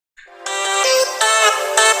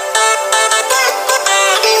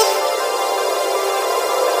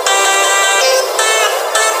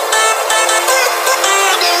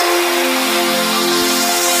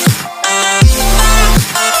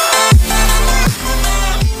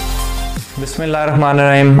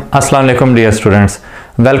Bismillahirrahmanirrahim. Assalamu alaikum dear students.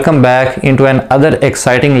 Welcome back into another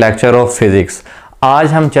exciting lecture of physics.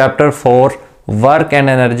 आज हम chapter 4 work and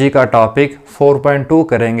energy का topic 4.2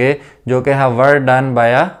 करेंगे, जो कि है work done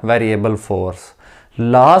by a variable force.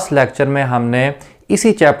 Last lecture में हमने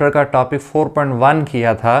इसी चैप्टर का टॉपिक 4.1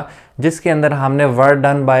 किया था, जिसके अंदर हमने work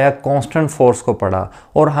done by a constant force को पढ़ा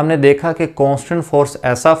और हमने देखा कि कांस्टेंट फोर्स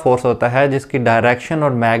ऐसा फोर्स होता है जिसकी डायरेक्शन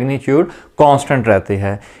और मैग्नीट्यूड कांस्टेंट रहती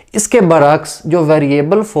है। इसके बरक्स जो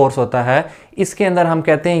वेरिएबल फोर्स होता है, इसके अंदर हम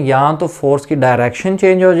कहते हैं या तो फोर्स की डायरेक्शन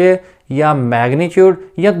चेंज हो जाए या मैग्नीट्यूड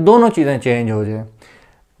या दोनों चीज़ें चेंज हो जाए।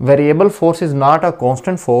 Variable force is not a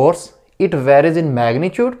constant force, it varies in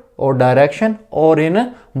magnitude और डायरेक्शन और इन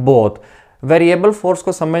बोथ। वेरिएबल फोर्स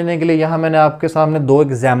को समझने के लिए यहाँ मैंने आपके सामने दो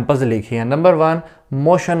एग्जांपल्स लिखी हैं। Number 1,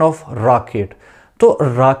 motion of rocket. तो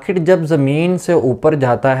रॉकेट जब ज़मीन से ऊपर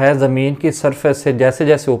जाता है, ज़मीन की सरफेस से जैसे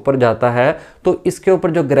जैसे ऊपर जाता है, तो इसके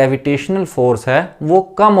ऊपर जो ग्रेविटेशनल फोर्स है वो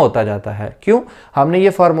कम होता जाता है। क्यों? हमने ये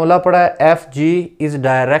फार्मूला पढ़ा है, F G is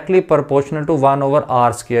directly proportional to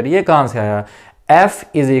 1/r²। ये कहाँ से आया? F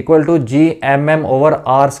is equal to ji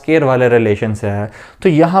MM/r² वाले रिलेशन से है। तो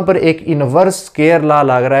यहाँ पर एक इनवर्स स्केयर लॉ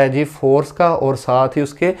लग रहा है जी फोर्स का और साथ ही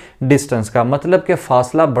उसके डिस्टेंस का, मतलब कि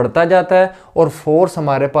फासला बढ़ता जाता है और फोर्स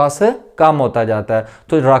हमारे पास कम होता जाता है।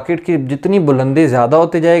 तो रॉकेट की जितनी बुलंदी ज़्यादा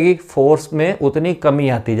होती जाएगी, फोर्स में उतनी कमी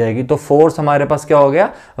आती जाएगी। तो फोर्स हमारे पास क्या हो गया?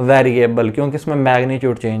 वेरिएबल, क्योंकि इसमें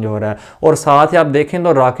मैग्नीट्यूड चेंज हो रहा है। और साथ ही आप देखें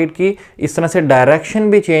तो रॉकेट की इस तरह से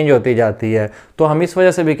डायरेक्शन भी चेंज होती जाती है। तो हम इस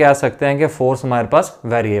वजह से भी कह सकते हैं कि फोर्स हमारे पास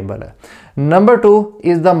वेरिएबल है। Number 2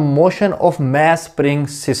 is the motion of mass spring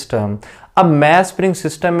system. अब मैस स्प्रिंग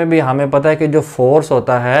सिस्टम में भी हमें पता है कि जो फोर्स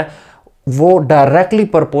होता है वो डायरेक्टली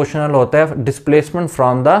प्रोपोर्शनल होता है displacement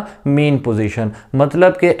from the mean position,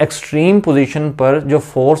 मतलब कि एक्सट्रीम पोजीशन पर जो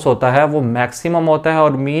फोर्स होता है वो मैक्सिमम होता है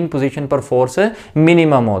और मीन पोजीशन पर फोर्स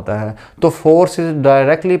मिनिमम होता है। तो force is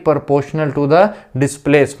directly proportional to the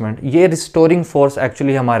displacement. ये रिस्टोरिंग फोर्स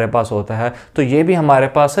एक्चुअली हमारे पास होता है। तो ये भी हमारे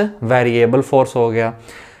पास वेरिएबल फोर्स हो गया।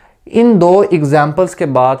 इन दो एग्जाम्पल्स के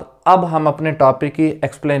बाद अब हम अपने टॉपिक की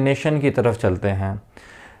एक्सप्लेनेशन की तरफ चलते हैं।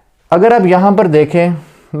 अगर आप यहाँ पर देखें,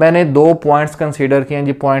 मैंने दो पॉइंट्स कंसीडर किए हैं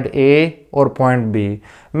जी, पॉइंट ए और पॉइंट बी।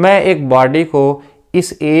 मैं एक बॉडी को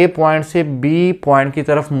इस ए पॉइंट से बी पॉइंट की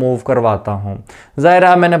तरफ मूव करवाता हूँ। ज़ाहिर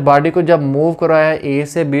है मैंने बॉडी को जब मूव करवाया ए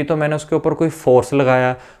से बी, तो मैंने उसके ऊपर कोई फोर्स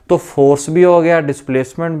लगाया, तो फोर्स भी हो गया,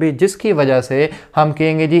 डिस्प्लेसमेंट भी, जिसकी वजह से हम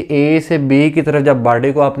कहेंगे जी ए से बी की तरफ जब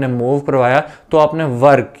बॉडी को आपने मूव करवाया तो आपने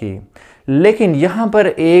वर्क की। लेकिन यहाँ पर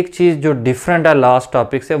एक चीज़ जो डिफरेंट है लास्ट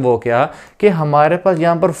टॉपिक से, वो क्या कि हमारे पास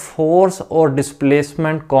यहाँ पर फोर्स और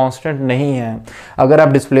डिस्प्लेसमेंट कांस्टेंट नहीं है। अगर आप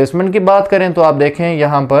डिस्प्लेसमेंट की बात करें तो आप देखें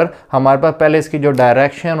यहाँ पर हमारे पास पहले इसकी जो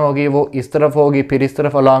डायरेक्शन होगी वो इस तरफ होगी, फिर इस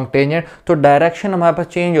तरफ अलॉन्ग टेंजेंट, तो डायरेक्शन हमारे पास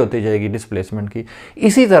चेंज होती जाएगी डिस्प्लेसमेंट की।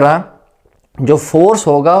 इसी तरह जो फोर्स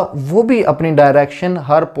होगा वो भी अपनी डायरेक्शन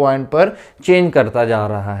हर पॉइंट पर चेंज करता जा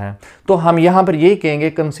रहा है। तो हम यहाँ पर यही कहेंगे,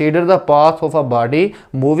 consider the path of a body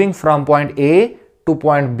moving from point A two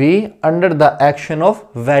point be under the action of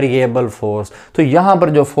variable force. तो यहाँ पर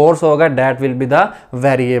जो फोर्स होगा that will be the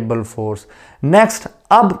variable force. Next,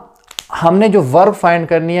 अब हमने जो वर्क फाइंड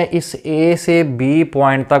करनी है इस ए से बी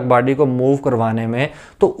पॉइंट तक बॉडी को मूव करवाने में,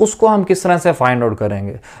 तो उसको हम किस तरह से फाइंड आउट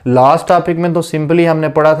करेंगे? लास्ट टॉपिक में तो सिंपली हमने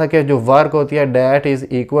पढ़ा था कि जो वर्क होती है date is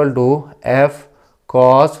equal to F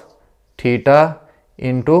cos theta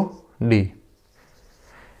into D.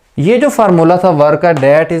 ये जो फार्मूला था वर्क का,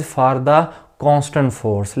 date is for the constant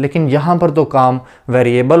force, लेकिन यहाँ पर तो काम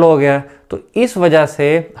वेरिएबल हो गया। तो इस वजह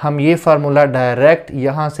से हम ये फार्मूला डायरेक्ट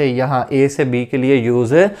यहाँ से यहाँ ए से बी के लिए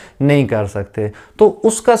यूज़ नहीं कर सकते। तो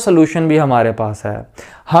उसका सलूशन भी हमारे पास है।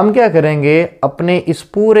 हम क्या करेंगे, अपने इस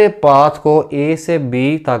पूरे पाथ को ए से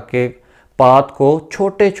बी तक के पाथ को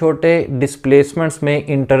छोटे छोटे डिस्प्लेसमेंट्स में,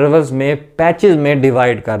 इंटरवल्स में, पैचेस में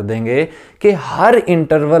डिवाइड कर देंगे कि हर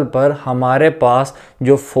इंटरवल पर हमारे पास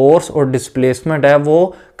जो फोर्स और डिस्प्लेसमेंट है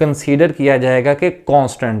वो कंसीडर किया जाएगा कि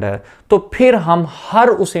कांस्टेंट है। तो फिर हम हर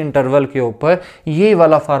उस इंटरवल के ऊपर ये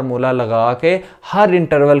वाला फार्मूला लगा के हर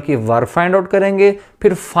इंटरवल की वर्क फाइंड आउट करेंगे,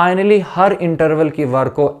 फिर फाइनली हर इंटरवल की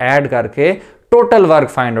वर्क को ऐड करके टोटल वर्क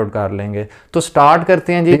फाइंड आउट कर लेंगे। तो स्टार्ट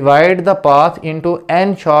करते हैं जी। Divide the path into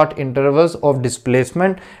n short intervals of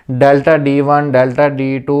displacement delta d1, delta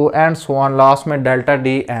d2 and so on, last में डेल्टा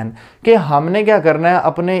dn। कि हमने क्या करना है,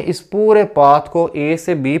 अपने इस पूरे पाथ को a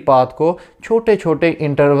से b पाथ को छोटे छोटे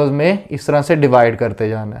इंटरवल्स में इस तरह से डिवाइड करते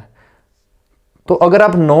जाना है। तो अगर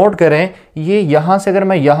आप नोट करें, ये यहाँ से अगर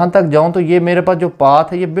मैं यहाँ तक जाऊँ तो ये मेरे पास जो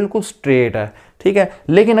पाथ है ये बिल्कुल स्ट्रेट है, ठीक है।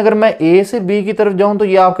 लेकिन अगर मैं ए से बी की तरफ जाऊं तो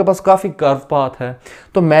ये आपके पास काफ़ी कर्व पाथ है।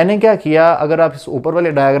 तो मैंने क्या किया, अगर आप इस ऊपर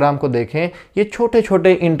वाले डायग्राम को देखें, ये छोटे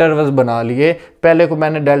छोटे इंटरवल्स बना लिए। पहले को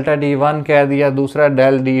मैंने डेल्टा D1 कह दिया, दूसरा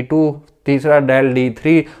डेल D2, तीसरा डेल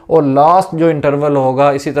D3 और लास्ट जो इंटरवल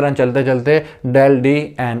होगा इसी तरह चलते चलते डेल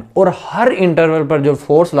DN। और हर इंटरवल पर जो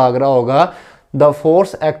फोर्स लग रहा होगा, the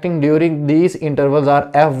force acting during these intervals are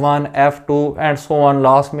F1, F2 and so on.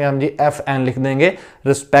 Last में हम जी Fn लिख देंगे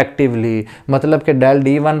रिस्पेक्टिवली। मतलब कि डेल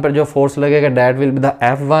D1 पर जो फोर्स लगेगा that will be the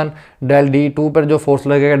F1, del D2 पर जो फोर्स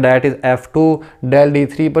लगेगा that is F2, del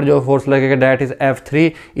D3 पर जो फोर्स लगेगा डैट इज F3।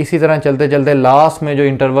 इसी तरह चलते चलते लास्ट में जो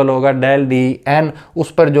इंटरवल होगा डेल DN,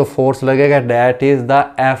 उस पर जो फोर्स लगेगा डैट इज द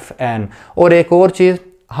Fn। और एक और चीज़,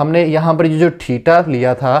 हमने यहाँ पर जो थीटा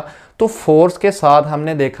लिया था, तो फोर्स के साथ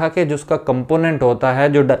हमने देखा कि जो उसका कंपोनेंट होता है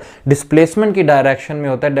जो डिस्प्लेसमेंट की डायरेक्शन में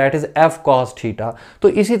होता है that is F cos theta. तो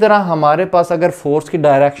इसी तरह हमारे पास अगर फोर्स की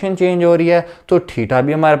डायरेक्शन चेंज हो रही है तो थीटा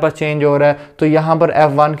भी हमारे पास चेंज हो रहा है। तो यहाँ पर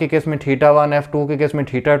F1 के केस में θ1, F2 के केस में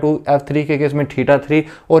θ2, F3 के केस में θ3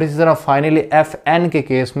 और इसी तरह फाइनली Fn के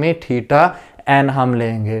केस में θn हम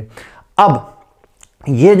लेंगे। अब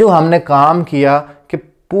ये जो हमने काम किया कि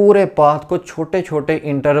पूरे पाथ को छोटे छोटे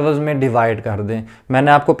इंटरवल्स में डिवाइड कर दें।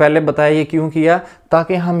 मैंने आपको पहले बताया ये क्यों किया,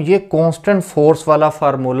 ताकि हम ये कांस्टेंट फोर्स वाला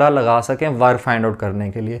फार्मूला लगा सकें वर्क फाइंड आउट करने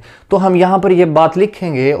के लिए। तो हम यहाँ पर ये बात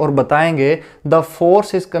लिखेंगे और बताएंगे the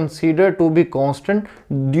force is considered to be constant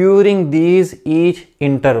during these each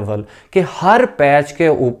interval, कि हर पैच के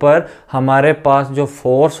ऊपर हमारे पास जो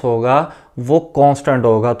फोर्स होगा वो कांस्टेंट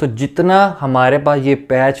होगा। तो जितना हमारे पास ये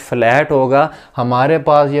पैच फ्लैट होगा हमारे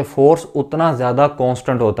पास ये फोर्स उतना ज़्यादा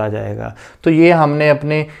कांस्टेंट होता जाएगा। तो ये हमने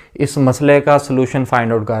अपने इस मसले का सलूशन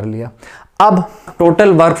फाइंड आउट कर लिया। अब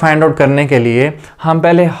टोटल वर्क फाइंड आउट करने के लिए हम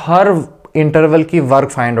पहले हर इंटरवल की वर्क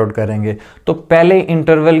फाइंड आउट करेंगे। तो पहले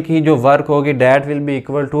इंटरवल की जो वर्क होगी that will be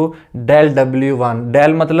equal to del W1,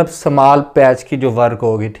 del मतलब स्मॉल पैच की जो वर्क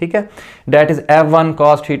होगी, ठीक है, that is F1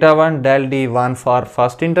 cos θ1 del D1 for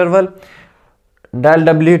first interval, del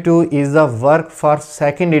W2 is the work for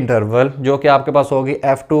second interval जो कि आपके पास होगी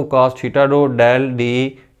F2 cos θ2 डेल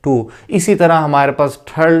D2। इसी तरह हमारे पास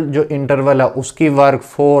थर्ड जो इंटरवल है उसकी वर्क,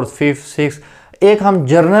 फोर्थ, फिफ्थ, सिक्स, एक हम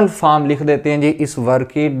जर्नल फॉर्म लिख देते हैं जी इस वर्क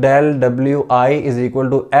की, del WI is equal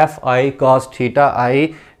to FI cos θI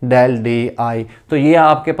del DI। तो ये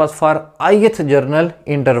आपके पास फॉर ith जर्नल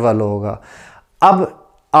इंटरवल होगा। अब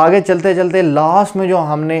आगे चलते चलते लास्ट में जो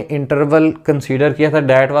हमने इंटरवल कंसीडर किया था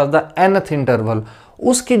that was the nth interval,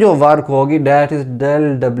 उसकी जो वर्क होगी that is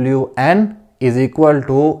del WN is equal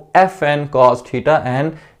to FN cos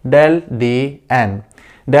θN del DN,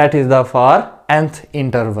 that is the for nth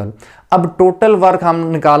interval. अब टोटल वर्क हम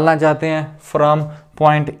निकालना चाहते हैं from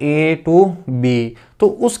point A to B। तो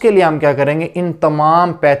उसके लिए हम क्या करेंगे, इन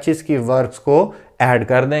तमाम पैचेस की वर्क्स को ऐड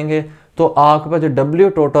कर देंगे। तो आपके पास जो W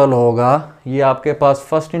टोटल होगा ये आपके पास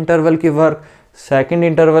फर्स्ट इंटरवल की वर्क, सेकंड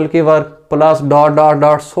इंटरवल की work plus dot dot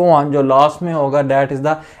dot so on, जो लास्ट में होगा that is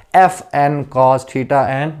the Fn cos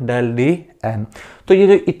θN del DN। तो ये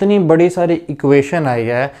जो इतनी बड़ी सारी इक्वेशन आई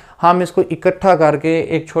है हम इसको इकट्ठा करके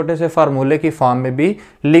एक छोटे से फार्मूले की फॉर्म में भी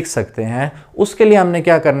लिख सकते हैं। उसके लिए हमने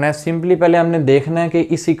क्या करना है, सिंपली पहले हमने देखना है कि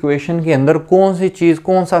इस इक्वेशन के अंदर कौन सी चीज़,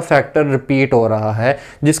 कौन सा फैक्टर रिपीट हो रहा है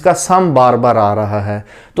जिसका सम बार बार आ रहा है।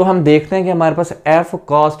 तो हम देखते हैं कि हमारे पास F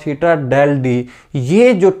cos θ डेल D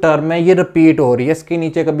ये जो टर्म है ये रिपीट हो रही है। इसके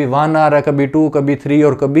नीचे कभी 1 आ रहा है, कभी 2, कभी 3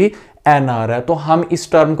 और कभी n आ रहा है। तो हम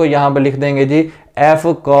इस टर्म को यहाँ पर लिख देंगे जी F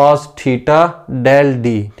cos θ डेल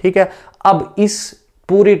D, ठीक है। अब इस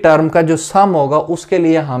पूरी टर्म का जो सम होगा उसके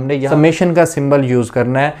लिए हमने यहाँ समेशन का सिंबल यूज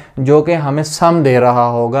करना है जो कि हमें सम दे रहा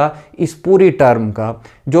होगा इस पूरी टर्म का,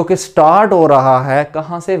 जो कि स्टार्ट हो रहा है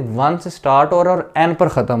कहाँ से, 1 से स्टार्ट हो रहा है और n पर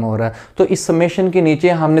ख़त्म हो रहा है। तो इस समेशन के नीचे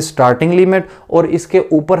हमने स्टार्टिंग लिमिट और इसके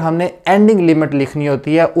ऊपर हमने एंडिंग लिमिट लिखनी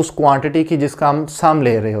होती है उस क्वांटिटी की जिसका हम सम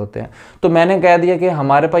ले रहे होते हैं। तो मैंने कह दिया कि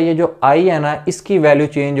हमारे पास ये जो i है ना इसकी वैल्यू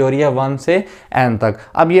चेंज हो रही है 1 से n तक।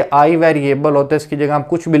 अब ये i वेरिएबल होता है, इसकी जगह हम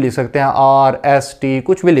कुछ भी लिख सकते हैं, R, S, T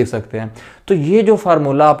कुछ भी लिख सकते हैं। तो ये जो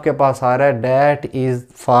फार्मूला आपके पास आ रहा है that is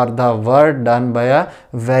for the work done by a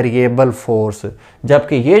variable force,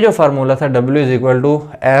 जबकि ये जो फार्मूला था W is equal to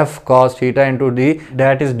F cos θ into D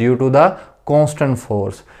that is due to the constant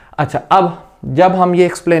force. अच्छा, अब जब हम ये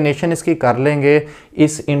एक्सप्लेनेशन इसकी कर लेंगे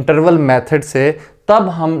इस इंटरवल मेथड से, तब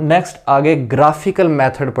हम नेक्स्ट आगे ग्राफिकल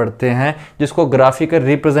मेथड पढ़ते हैं जिसको ग्राफिकल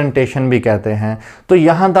रिप्रेजेंटेशन भी कहते हैं। तो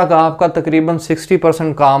यहाँ तक आपका तकरीबन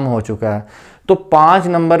 60% काम हो चुका है। तो 5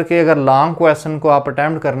 नंबर के अगर लॉन्ग क्वेश्चन को आप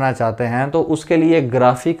अटेम्प्ट करना चाहते हैं तो उसके लिए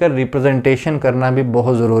ग्राफिकल रिप्रेजेंटेशन करना भी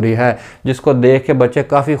बहुत ज़रूरी है, जिसको देख के बच्चे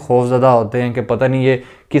काफ़ी खौफजदा होते हैं कि पता नहीं ये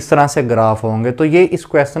किस तरह से ग्राफ होंगे। तो ये इस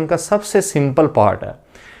क्वेश्चन का सबसे सिंपल पार्ट है।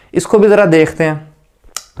 इसको भी ज़रा देखते हैं।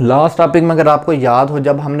 लास्ट टॉपिक में अगर आपको याद हो,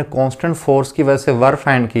 जब हमने कांस्टेंट फोर्स की वजह से वर्क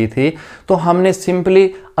फाइंड की थी, तो हमने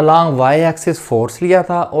simply along Y axis force लिया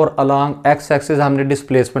था और अलोंग एक्स एक्सिस हमने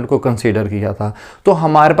डिस्प्लेसमेंट को कंसीडर किया था। तो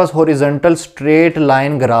हमारे पास हॉरिजॉन्टल स्ट्रेट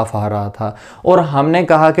लाइन ग्राफ आ रहा था और हमने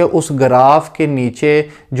कहा कि उस ग्राफ के नीचे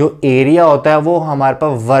जो एरिया होता है वो हमारे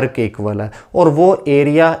पास वर्क इक्वल है, और वो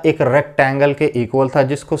एरिया एक रेक्टेंगल के इक्वल था,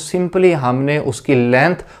 जिसको सिंपली हमने उसकी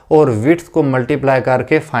लेंथ और विड्थ को मल्टीप्लाई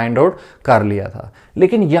करके फाइंड आउट कर लिया था।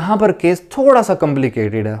 लेकिन यहाँ पर केस थोड़ा सा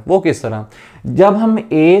कॉम्प्लिकेटेड है। वो किस तरह? जब हम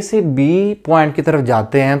ए से बी पॉइंट की तरफ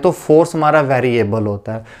जाते हैं तो फोर्स हमारा वेरिएबल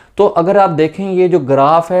होता है। तो अगर आप देखें ये जो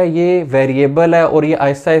ग्राफ है ये वेरिएबल है और ये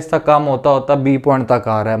आहिस्ता आहिस्ता कम होता होता बी पॉइंट तक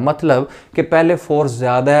आ रहा है। मतलब कि पहले फोर्स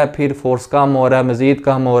ज़्यादा है, फिर फोर्स कम हो रहा है, मज़ीद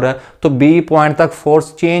कम हो रहा है, तो बी पॉइंट तक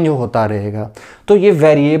फोर्स चेंज होता रहेगा। तो ये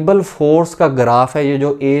वेरिएबल फोर्स का ग्राफ है, ये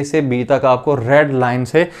जो ए से बी तक आपको रेड लाइन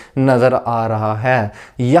से नज़र आ रहा है।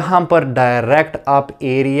 यहाँ पर डायरेक्ट आप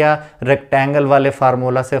एरिया रेक्टेंगल वाले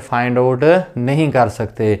फार्मूला से फाइंड आउट नहीं कर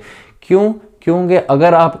सकते। क्यों? क्योंकि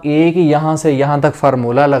अगर आप एक ही यहाँ से यहाँ तक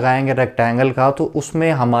फार्मूला लगाएंगे रेक्टेंगल का, तो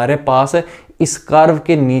उसमें हमारे पास इस कर्व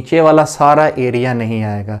के नीचे वाला सारा एरिया नहीं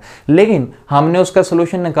आएगा। लेकिन हमने उसका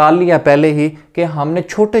सोल्यूशन निकाल लिया पहले ही कि हमने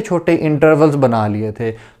छोटे छोटे इंटरवल्स बना लिए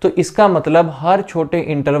थे। तो इसका मतलब हर छोटे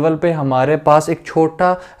इंटरवल पे हमारे पास एक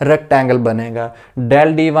छोटा रेक्टेंगल बनेगा।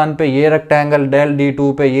 डेल D1 पे ये रेक्टेंगल, डेल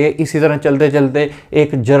D2 पे ये, इसी तरह चलते चलते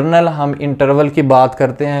एक जर्नल हम इंटरवल की बात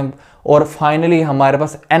करते हैं और फाइनली हमारे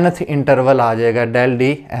पास nth इंटरवल आ जाएगा डेल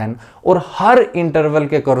DN, और हर इंटरवल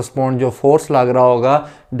के करस्पॉन्ड जो फोर्स लग रहा होगा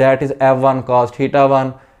that is F1 cos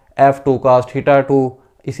θ1, F2 cos θ2,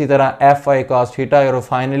 इसी तरह Fi cos θ और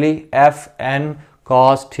फाइनली Fn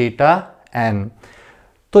cos θn।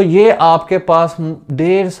 तो ये आपके पास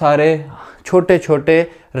ढेर सारे छोटे छोटे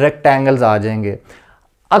रेक्टेंगल्स आ जाएंगे।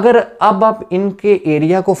 अगर अब आप इनके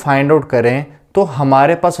एरिया को फाइंड आउट करें तो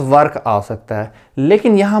हमारे पास वर्क आ सकता है।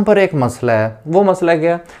 लेकिन यहाँ पर एक मसला है। वो मसला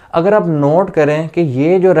क्या? अगर आप नोट करें कि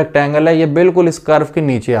ये जो रेक्टेंगल है ये बिल्कुल इस कर्व के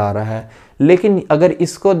नीचे आ रहा है, लेकिन अगर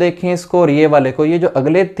इसको देखें, इसको और ये वाले को, ये जो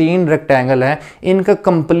अगले तीन रेक्टेंगल हैं इनका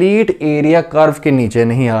कंप्लीट एरिया कर्व के नीचे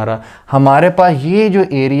नहीं आ रहा। हमारे पास ये जो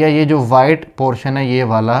एरिया, ये जो वाइट पोर्शन है ये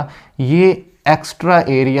वाला, ये एक्स्ट्रा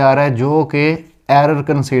एरिया आ रहा है जो कि एरर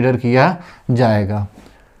कंसीडर किया जाएगा।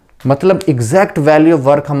 मतलब एग्जैक्ट वैल्यू ऑफ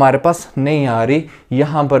वर्क हमारे पास नहीं आ रही।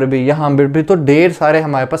 यहाँ पर भी, यहाँ पर भी तो ढेर सारे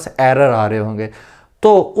हमारे पास एरर आ रहे होंगे।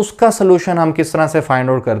 तो उसका सलूशन हम किस तरह से फाइंड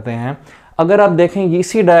आउट करते हैं? अगर आप देखें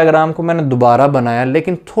इसी डायग्राम को मैंने दोबारा बनाया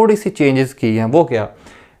लेकिन थोड़ी सी चेंजेस की हैं। वो क्या?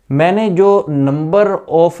 मैंने जो नंबर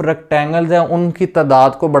ऑफ रेक्टेंगल्स हैं उनकी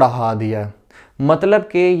तादाद को बढ़ा दिया है। मतलब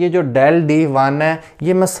कि ये जो डेल D1 है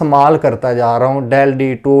ये मैं स्मॉल करता जा रहा हूँ, डेल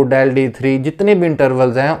D2, डेल D3 जितने भी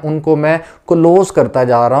इंटरवल्स हैं उनको मैं क्लोज करता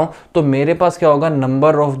जा रहा हूँ। तो मेरे पास क्या होगा?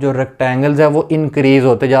 नंबर ऑफ जो रेक्टेंगल्स है वो इंक्रीज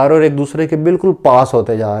होते जा रहे हैं और एक दूसरे के बिल्कुल पास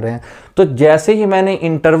होते जा रहे हैं। तो जैसे ही मैंने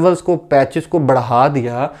इंटरवल्स को, पैचेस को बढ़ा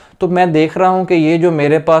दिया, तो मैं देख रहा हूँ कि ये जो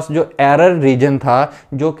मेरे पास जो एरर रीजन था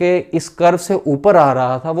जो कि इस कर्व से ऊपर आ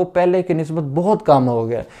रहा था वो पहले की निस्बत बहुत कम हो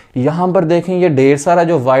गया। यहाँ पर देखें ये ढेर सारा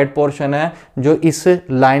जो वाइट पोर्शन है जो इस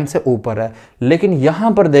लाइन से ऊपर है, लेकिन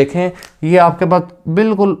यहाँ पर देखें ये आपके पास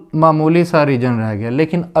बिल्कुल मामूली सा रीजन रह गया।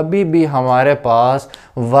 लेकिन अभी भी हमारे पास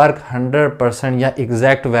वर्क 100% या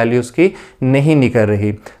एग्जैक्ट वैल्यूज़ की नहीं निकल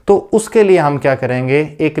रही। तो उसके लिए हम क्या करेंगे?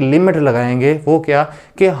 एक लिमिट लगाएंगे। वो क्या?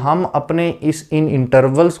 कि हम अपने इन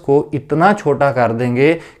इंटरवल्स को इतना छोटा कर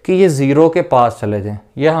देंगे कि ये ज़ीरो के पास चले जाएं।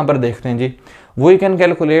 यहाँ पर देखते हैं जी, we can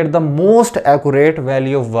calculate the most accurate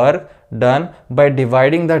value of work done by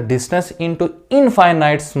dividing the distance into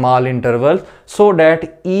infinite small intervals so that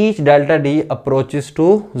each delta d approaches to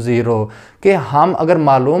 0। कि हम अगर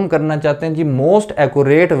मालूम करना चाहते हैं जी मोस्ट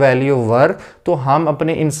एक्यूरेट वैल्यू वर्क, तो हम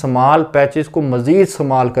अपने इन स्मॉल पैचेस को मज़ीद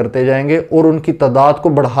स्मॉल करते जाएंगे और उनकी तादाद को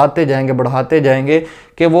बढ़ाते जाएंगे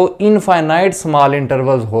कि वो इनफाइनाइट स्मॉल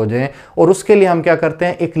इंटरवल्स हो जाएं। और उसके लिए हम क्या करते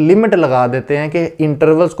हैं? एक लिमिट लगा देते हैं कि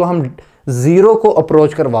इंटरवल्स को हम ज़ीरो को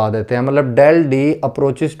अप्रोच करवा देते हैं। मतलब del D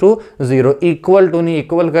approaches to zero, equal to नहीं,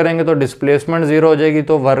 इक्वल करेंगे तो डिस्प्लेसमेंट ज़ीरो हो जाएगी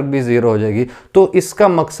तो वर्क भी ज़ीरो हो जाएगी। तो इसका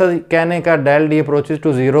मकसद कहने का del D approaches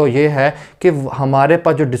to zero ये है कि हमारे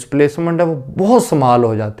पास जो डिस्प्लेसमेंट है वो बहुत स्मॉल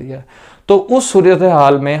हो जाती है। तो उस सूरत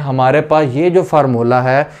हाल में हमारे पास ये जो फार्मूला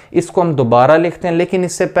है इसको हम दोबारा लिखते हैं, लेकिन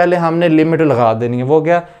इससे पहले हमने लिमिट लगा देनी है। वो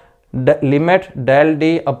क्या? Limit del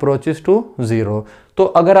D approaches to zero. तो तो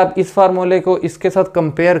अगर आप इस फार्मूले को इसके साथ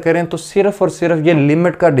कंपेयर करें तो सिर्फ और सिर्फ ये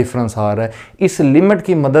लिमिट का डिफरेंस आ रहा है। इस लिमिट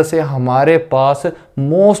की मदद से हमारे पास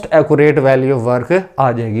most accurate value of work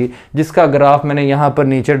आ जाएगी, जिसका ग्राफ मैंने यहाँ पर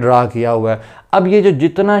नीचे ड्रा किया हुआ है। अब ये जो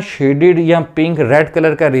जितना शेडेड या पिंक रेड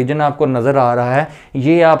कलर का रीजन आपको नज़र आ रहा है,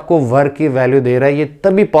 ये आपको वर्क की वैल्यू दे रहा है। ये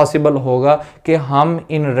तभी पॉसिबल होगा कि हम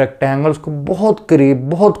इन रेक्टेंगल्स को बहुत करीब,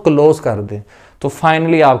 बहुत क्लोज कर दें, तो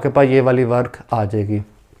फाइनली आपके पास ये वाली वर्क आ जाएगी।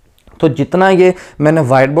 तो जितना ये मैंने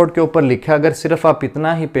वाइट बोर्ड के ऊपर लिखा, अगर सिर्फ आप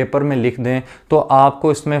इतना ही पेपर में लिख दें तो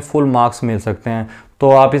आपको इसमें फुल मार्क्स मिल सकते हैं। तो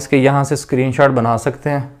आप इसके यहाँ से स्क्रीनशॉट बना सकते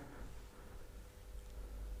हैं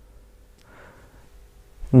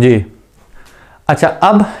जी। अच्छा,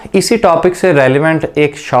 अब इसी टॉपिक से रेलिवेंट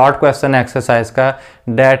एक शॉर्ट क्वेश्चन एक्सरसाइज का,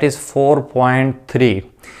 डेट इज़ 4.3।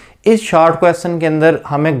 इस शॉर्ट क्वेश्चन के अंदर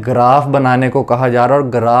हमें ग्राफ बनाने को कहा जा रहा है और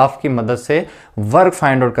ग्राफ की मदद से वर्क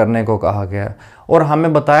फाइंड आउट करने को कहा गया है। और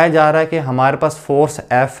हमें बताया जा रहा है कि हमारे पास फोर्स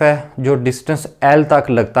F है जो डिस्टेंस L तक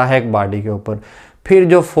लगता है एक बॉडी के ऊपर। फिर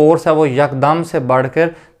जो फोर्स है वो यकदम से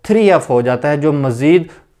बढ़कर 3F हो जाता है, जो मज़ीद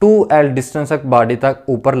 2L डिस्टेंस तक बॉडी तक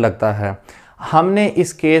ऊपर लगता है। हमने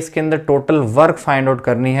इस केस के अंदर टोटल वर्क फाइंड आउट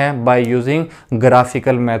करनी है बाय यूजिंग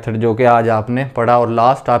ग्राफिकल मेथड, जो कि आज आपने पढ़ा और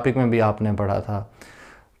लास्ट टॉपिक में भी आपने पढ़ा था।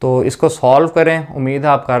 तो इसको सॉल्व करें, उम्मीद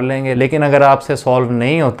है आप कर लेंगे। लेकिन अगर आपसे सॉल्व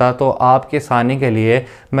नहीं होता तो आपके आसानी के लिए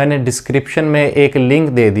मैंने डिस्क्रिप्शन में एक लिंक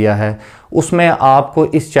दे दिया है, उसमें आपको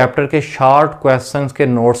इस चैप्टर के शॉर्ट क्वेश्चंस के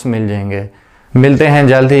नोट्स मिल जाएंगे। मिलते हैं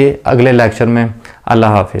जल्द ही अगले लेक्चर में।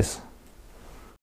 अल्लाह हाफिज़।